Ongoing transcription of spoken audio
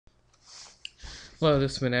Hello,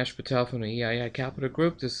 this is Manish Patel from the EII Capital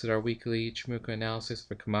Group. This is our weekly Ichimoku analysis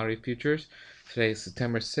for commodity futures. Today is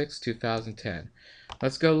September 6, 2010.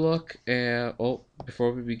 Let's go look at,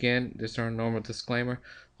 before we begin, this is our normal disclaimer.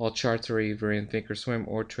 All charts are either in Thinkorswim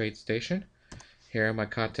or TradeStation. Here are my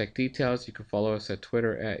contact details. You can follow us at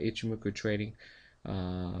Twitter at Ichimoku Trading.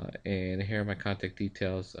 And here are my contact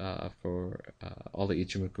details for all the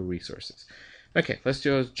Ichimoku resources. Okay, let's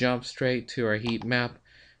just jump straight to our heat map.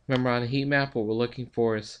 Remember, on the heat map, what we're looking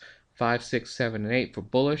for is 5, 6, 7, and 8 for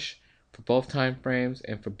bullish for both time frames,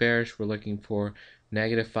 and for bearish, we're looking for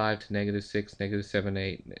 -5 to -6, -7,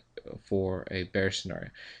 8 for a bearish scenario.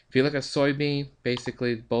 If you look at soybean,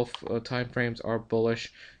 basically both time frames are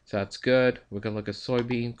bullish, so that's good. We're gonna look at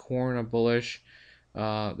soybean, corn are bullish.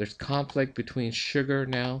 There's conflict between sugar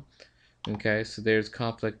now. Okay, so there's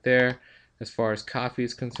conflict there. As far as coffee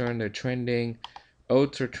is concerned, they're trending.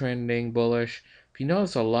 Oats are trending bullish. If you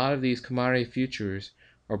notice, a lot of these commodity futures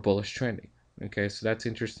are bullish trending. Okay, so that's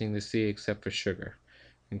interesting to see, except for sugar.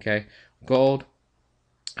 Okay, gold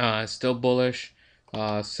still bullish.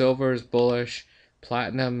 Silver is bullish.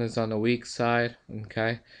 Platinum is on the weak side.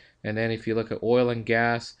 Okay, and then if you look at oil and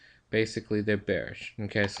gas, basically they're bearish.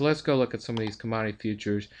 Okay, so let's go look at some of these commodity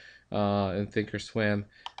futures in Thinkorswim,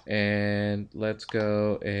 and let's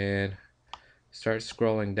go and start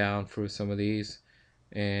scrolling down through some of these.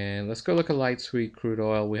 And let's go look at light sweet crude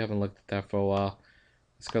oil. We haven't looked at that for a while.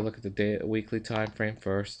 Let's go look at the weekly time frame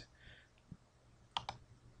first.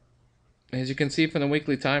 As you can see from the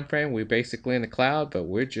weekly time frame, we're basically in the cloud, but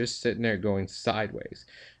we're just sitting there going sideways.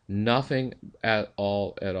 Nothing at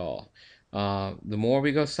all at all. The more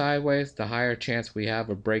we go sideways, the higher chance we have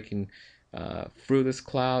of breaking through this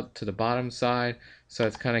cloud to the bottom side. So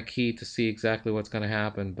it's kind of key to see exactly what's going to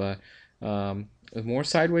happen. But the more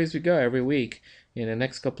sideways we go every week, in the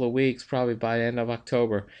next couple of weeks, probably by the end of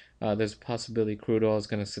October, there's a possibility crude oil is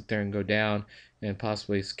going to sit there and go down, and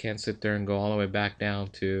possibly can sit there and go all the way back down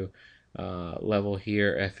to level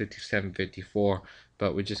here at 57.54.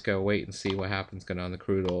 But we just gotta wait and see what happens on the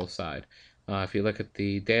crude oil side. If you look at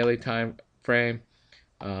the daily time frame,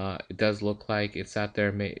 it does look like it sat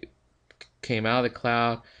there, came out of the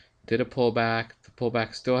cloud, did a pullback. The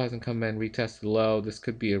pullback still hasn't come in, retested low. This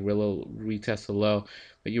could be a real retested low,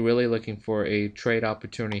 but you're really looking for a trade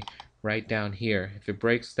opportunity right down here. If it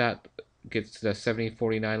breaks that, gets to the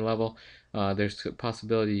 70.49 level, there's a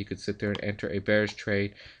possibility you could sit there and enter a bearish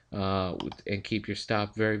trade and keep your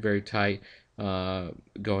stop very, very tight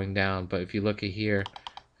going down. But if you look at here,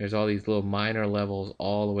 there's all these little minor levels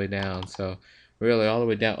all the way down. So really all the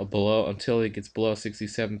way down below until it gets below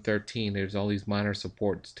 67.13, there's all these minor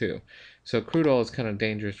supports too. So crude oil is kind of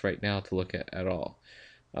dangerous right now to look at all.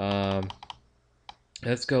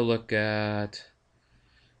 Let's go look at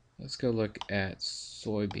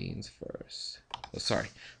soybeans first. Oh, sorry.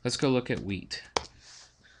 Let's go look at wheat.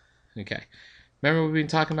 Okay. Remember we've been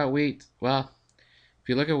talking about wheat? Well, if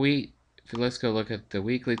you look at wheat, let's go look at the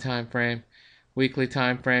weekly time frame. Weekly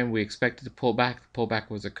time frame, we expected to pull back. The pullback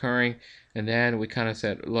was occurring, and then we kind of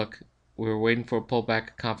said, look, we were waiting for a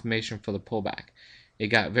pullback, confirmation for the pullback. It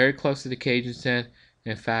got very close to the Cajun.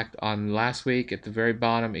 In fact, on last week at the very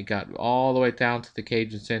bottom, it got all the way down to the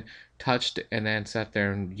Cajun, touched, and then sat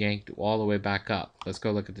there and yanked all the way back up. Let's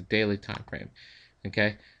go look at the daily time frame.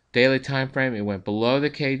 Okay, daily time frame, it went below the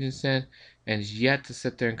Cajun and is yet to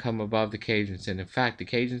sit there and come above the Cajun. In fact, the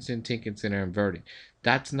Cajun, Tinkin are inverting.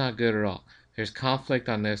 That's not good at all. There's conflict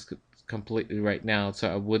on this completely right now,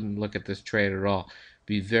 so I wouldn't look at this trade at all.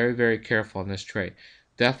 Be very, very careful on this trade.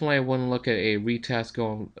 Definitely, I wouldn't look at a retest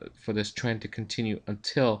going for this trend to continue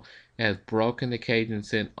until it has broken the Cajun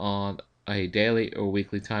on a daily or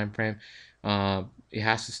weekly time frame. It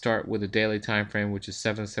has to start with a daily time frame, which is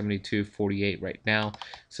 772.48 right now.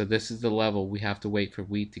 So this is the level we have to wait for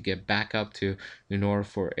wheat to get back up to in order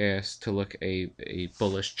for us to look at a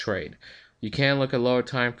bullish trade. You can look at lower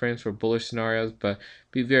time frames for bullish scenarios, but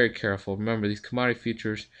be very careful. Remember, these commodity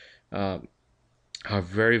futures are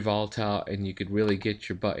very volatile, and you could really get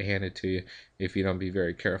your butt handed to you if you don't be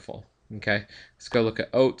very careful. Okay, let's go look at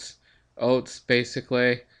oats. Oats,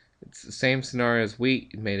 basically, it's the same scenario as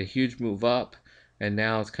wheat. It made a huge move up, and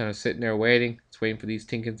now it's kind of sitting there waiting. It's waiting for these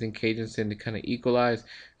Tinkins and Cajuns to kind of equalize,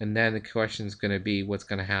 and then the question is going to be what's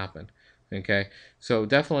going to happen. Okay, so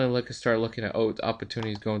definitely start looking at oats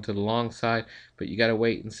opportunities going to the long side, but you got to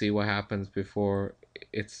wait and see what happens before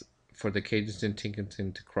it's for the Cajun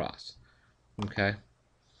Tinkinson to cross. Okay,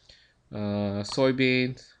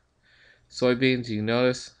 soybeans, you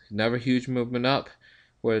notice never huge movement up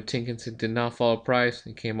where the Tinkinson did not follow price.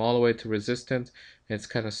 It came all the way to resistance, and it's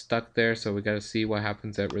kind of stuck there, so we got to see what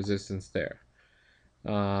happens at resistance there.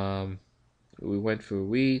 we went for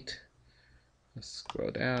wheat. Let's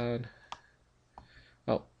scroll down.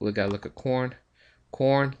 Oh, we gotta look at corn.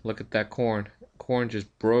 Corn, look at that corn. Corn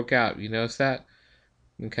just broke out. You notice that?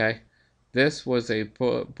 Okay. This was a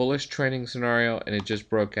bullish trending scenario, and it just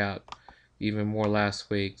broke out even more last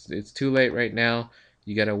week. It's too late right now.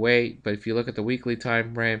 You gotta wait. But if you look at the weekly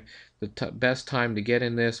time frame, the best time to get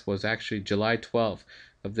in this was actually July 12th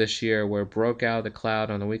of this year, where it broke out of the cloud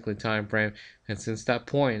on the weekly time frame, and since that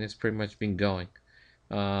point, it's pretty much been going.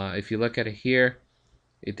 If you look at it here,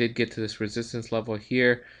 it did get to this resistance level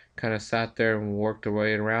here, kind of sat there and worked our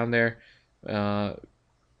way around there,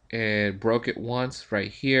 and broke it once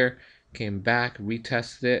right here, came back,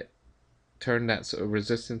 retested it, turned that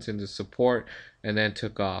resistance into support, and then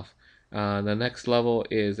took off. The next level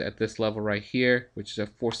is at this level right here, which is at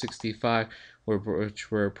 465,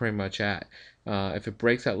 which we're pretty much at. If it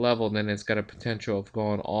breaks that level, then it's got a potential of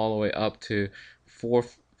going all the way up to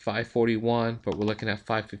 541, but we're looking at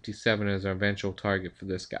 557 as our eventual target for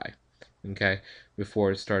this guy. Okay,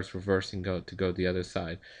 before it starts reversing to go the other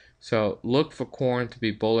side. So look for corn to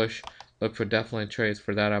be bullish. Look for definitely trades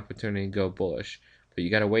for that opportunity to go bullish. But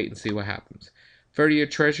you got to wait and see what happens. 30-year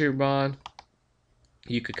Treasury bond,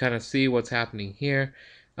 you could kind of see what's happening here.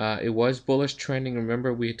 It was bullish trending.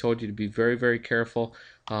 Remember, we told you to be very, very careful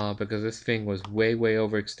because this thing was way, way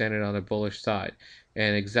overextended on the bullish side.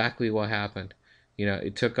 And exactly what happened. You know,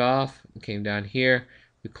 it took off, came down here.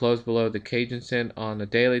 We closed below the Kijun-sen on the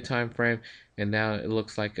daily time frame, and now it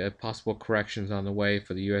looks like a possible corrections on the way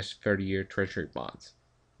for the U.S. 30-year Treasury bonds.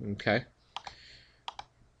 Okay.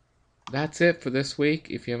 That's it for this week.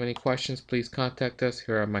 If you have any questions, please contact us.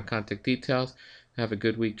 Here are my contact details. Have a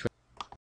good week.